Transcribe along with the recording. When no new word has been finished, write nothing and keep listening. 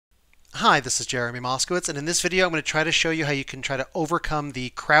Hi, this is Jeremy Moskowitz, and in this video I'm going to try to show you how you can try to overcome the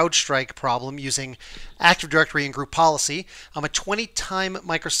CrowdStrike problem using Active Directory and group policy. I'm a 20-time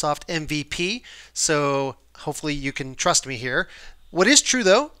Microsoft MVP, so hopefully you can trust me here. What is true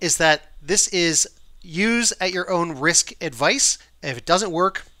though is that this is use at your own risk advice. If it doesn't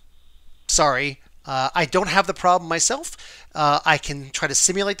work, sorry. I don't have the problem myself. I can try to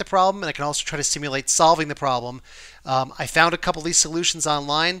simulate the problem, and I can also try to simulate solving the problem. I found a couple of these solutions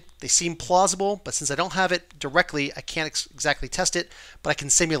online. They seem plausible, but since I don't have it directly, I can't exactly test it, but I can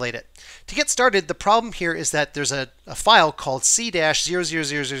simulate it. To get started, the problem here is that there's a file called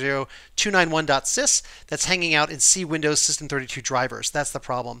c-0000291.sys that's hanging out in C Windows System 32 drivers. That's the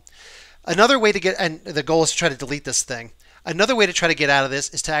problem. Another way to get, and the goal is to try to delete this thing. Another way to try to get out of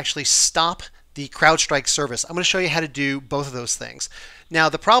this is to actually stop the CrowdStrike service. I'm going to show you how to do both of those things. Now,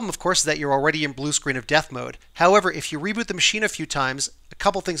 the problem, of course, is that you're already in blue screen of death mode. However, if you reboot the machine a few times, a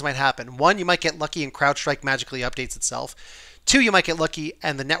couple things might happen. One, you might get lucky and CrowdStrike magically updates itself. Two, you might get lucky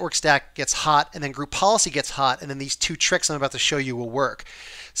and the network stack gets hot, and then group policy gets hot, and then these two tricks I'm about to show you will work.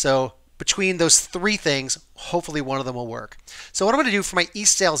 So between those three things, hopefully one of them will work. So what I'm going to do for my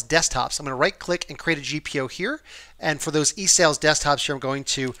eSales desktops, I'm going to right click and create a GPO here. And for those eSales desktops here, I'm going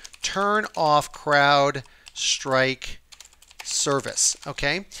to turn off CrowdStrike service.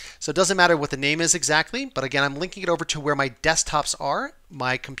 Okay, so it doesn't matter what the name is exactly, but again, I'm linking it over to where my desktops are.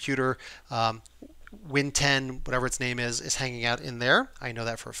 My computer, Win 10, whatever its name is hanging out in there. I know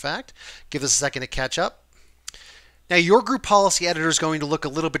that for a fact. Give this a second to catch up. Now, your group policy editor is going to look a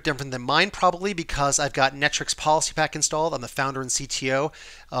little bit different than mine, probably because I've got Netrix Policy Pack installed. I'm the founder and CTO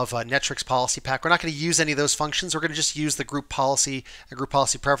of Netrix Policy Pack. We're not going to use any of those functions. We're going to just use the group policy and group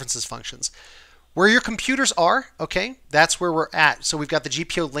policy preferences functions. Where your computers are, okay, that's where we're at. So we've got the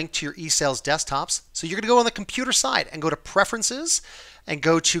GPO linked to your eSales desktops. So you're going to go on the computer side and go to Preferences and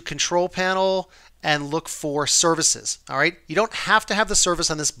go to Control Panel and look for services. All right, you don't have to have the service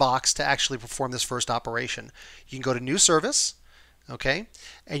on this box to actually perform this first operation. You can go to New Service, okay,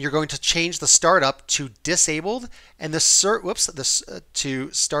 and you're going to change the startup to disabled, and to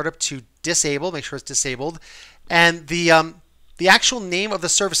startup to disabled. Make sure it's disabled, and the actual name of the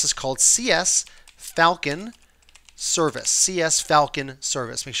service is called CS Falcon Service. CS Falcon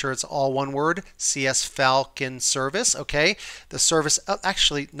Service. Make sure it's all one word. CS Falcon Service. Okay. The service. Oh,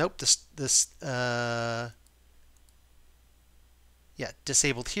 actually, nope. Yeah,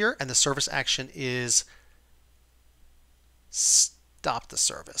 disabled here, and the service action is stop the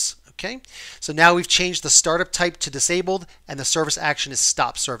service. Okay. So now we've changed the startup type to disabled, and the service action is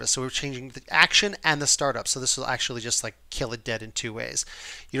stop service. So we're changing the action and the startup. So this will actually just like kill it dead in two ways.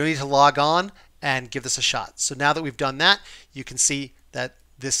 You don't need to log on and give this a shot. So now that we've done that, you can see that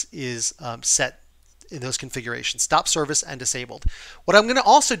this is set in those configurations, stop service and disabled. What I'm going to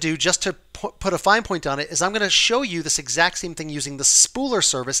also do, just to put a fine point on it, is I'm going to show you this exact same thing using the spooler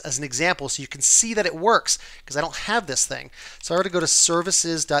service as an example so you can see that it works, because I don't have this thing. So I already go to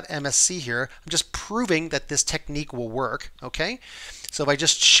services.msc here. I'm just proving that this technique will work, okay? So if I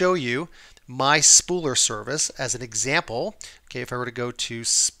just show you my spooler service as an example, okay, if I were to go to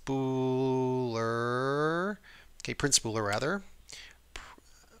spooler, okay, print spooler rather,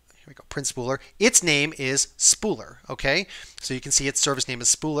 here we go, print spooler, its name is spooler, okay, so you can see its service name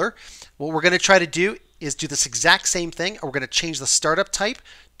is spooler. What we're going to try to do is do this exact same thing. We're going to change the startup type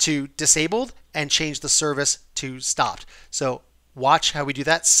to disabled and change the service to stopped. So watch how we do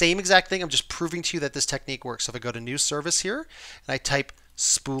that same exact thing. I'm just proving to you that this technique works. So if I go to new service here and I type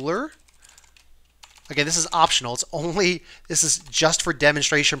spooler, again, this is optional. This is just for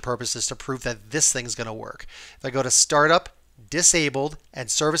demonstration purposes to prove that this thing is going to work. If I go to startup, disabled,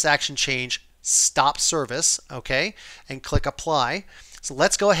 and service action change, stop service, okay, and click apply. So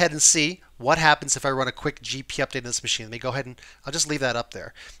let's go ahead and see what happens if I run a quick GP update on this machine. Let me go ahead and I'll just leave that up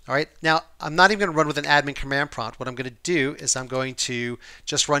there. All right, now I'm not even going to run with an admin command prompt. What I'm going to do is I'm going to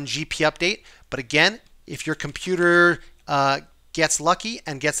just run GP update. But again, if your computer gets lucky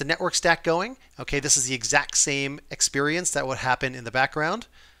and gets the network stack going, okay, this is the exact same experience that would happen in the background.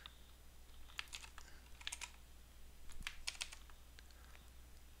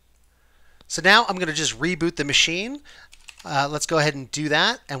 So now I'm going to just reboot the machine. Let's go ahead and do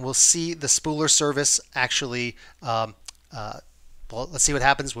that, and we'll see the spooler service actually, well, let's see what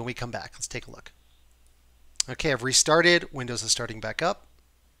happens when we come back. Let's take a look. Okay, I've restarted. Windows is starting back up.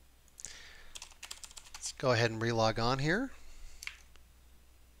 Let's go ahead and relog on here.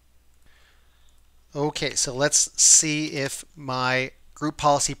 Okay, so let's see if my group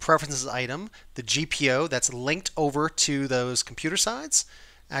policy preferences item, the GPO that's linked over to those computer sides,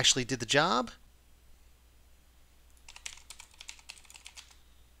 actually did the job.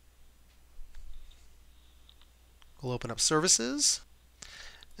 We'll open up services.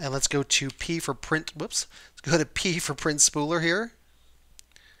 And let's go to P for print. Whoops. Let's go to P for print spooler here.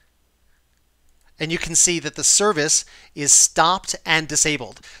 And you can see that the service is stopped and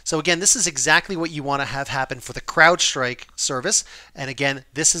disabled. So again, this is exactly what you want to have happen for the CrowdStrike service. And again,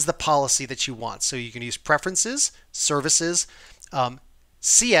 this is the policy that you want. So you can use preferences, services,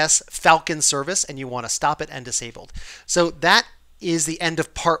 CS, Falcon service, and you want to stop it and disabled. So that is the end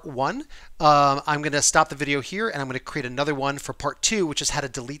of part 1. I'm going to stop the video here, and I'm going to create another one for part 2, which is how to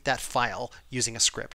delete that file using a script.